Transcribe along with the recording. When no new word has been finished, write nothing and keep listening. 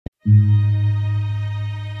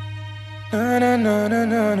Na na na na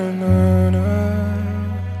na na na na.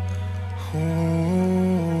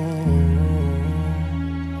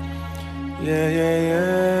 Yeah, yeah,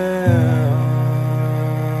 yeah.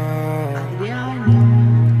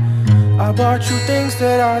 I bought you things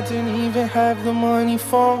that I didn't even have the money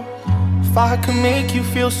for. If I could make you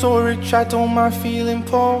feel so rich, I don't mind feeling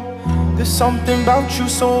poor. There's something about you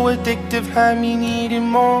so addictive, had me needing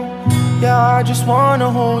more. Yeah, I just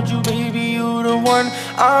wanna hold you, baby, you the one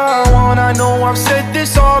I want. I know I've said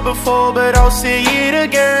this all before, but I'll say it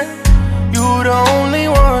again. You the only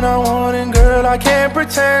one I want, and girl, I can't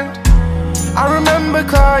pretend. I remember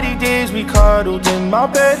cloudy days we cuddled in my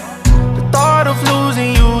bed. The thought of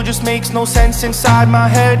losing you just makes no sense inside my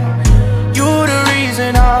head. You the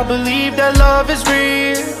reason I believe that love is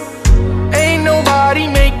real. Ain't nobody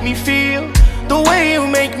make me feel the way you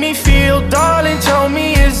make me feel. Darling, tell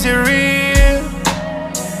me, is it real?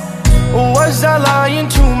 Or was I lying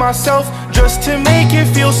to myself just to make it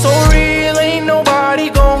feel so real? Ain't nobody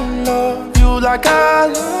gon' love you like I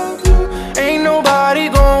love you. Ain't nobody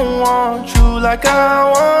gon' want you like I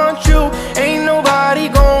want you. Ain't nobody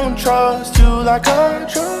gon' trust you like I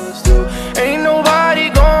trust you. Ain't nobody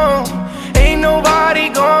gon', ain't nobody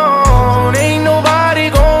gon', ain't nobody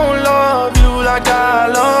gon' love you like I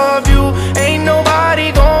love you. Ain't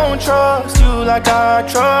nobody gon' trust you like I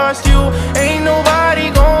trust you. Ain't nobody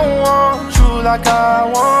gon' want you like I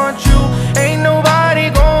want you. Ain't nobody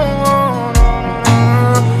gon' want.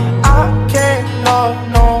 I can't love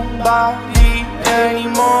nobody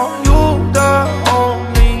anymore. You the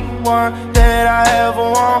only one that I ever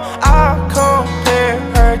want. I compare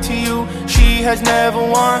her to you, she has never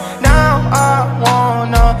won. Now I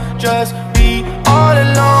wanna just be all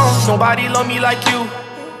alone. Nobody love me like you,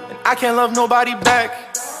 and I can't love nobody back.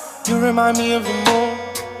 You remind me of the moon,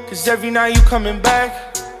 cause every night you coming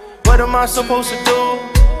back. What am I supposed to do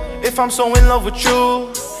if I'm so in love with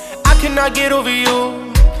you? I cannot get over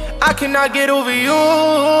you, I cannot get over you.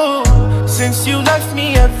 Since you left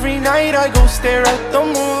me, every night I go stare at the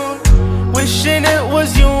moon, wishing it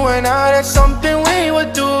was you and I, that's something we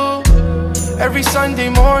would do. Every Sunday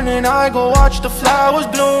morning I go watch the flowers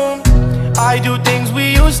bloom. I do things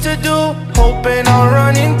we used to do, hoping I'll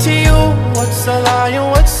run into you. What's a lie and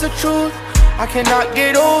what's the truth? I cannot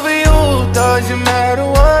get over you. Doesn't matter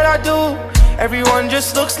what I do, everyone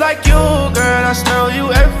just looks like you. Girl, I smell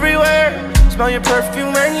you everywhere, smell your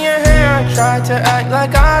perfume and your hair. I try to act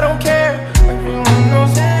like I don't care, everyone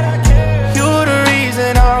knows that I care. You the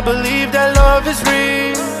reason I believe that love is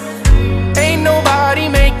real. Ain't nobody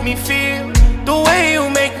make me feel the way you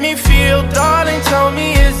make me feel. Darling, tell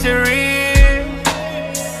me, is it real?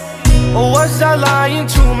 Or was I lying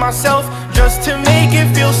to myself just to make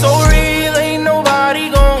it feel so real? Ain't nobody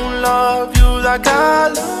gon' love you like I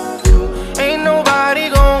love you. Ain't nobody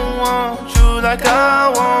gon' want you like I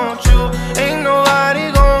want you. Ain't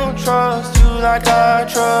nobody gon' trust you like I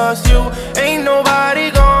trust you. Ain't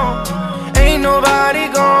nobody gon', ain't nobody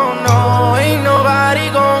gon', no. Ain't nobody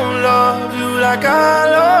gon' love you like I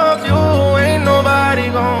love you. Ain't nobody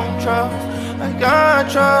gon' trust like I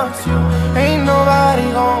trust you. Ain't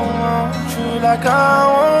nobody gon' want you like I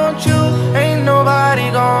want you. Ain't nobody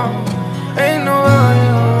gon', ain't nobody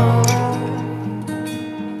gon'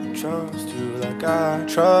 trust you like I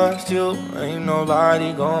trust you. Ain't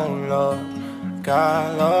nobody gon' love like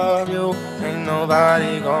I love you. Ain't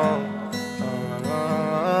nobody gon',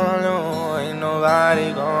 no, ain't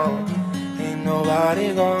nobody gon', ain't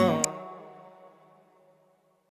nobody gon'.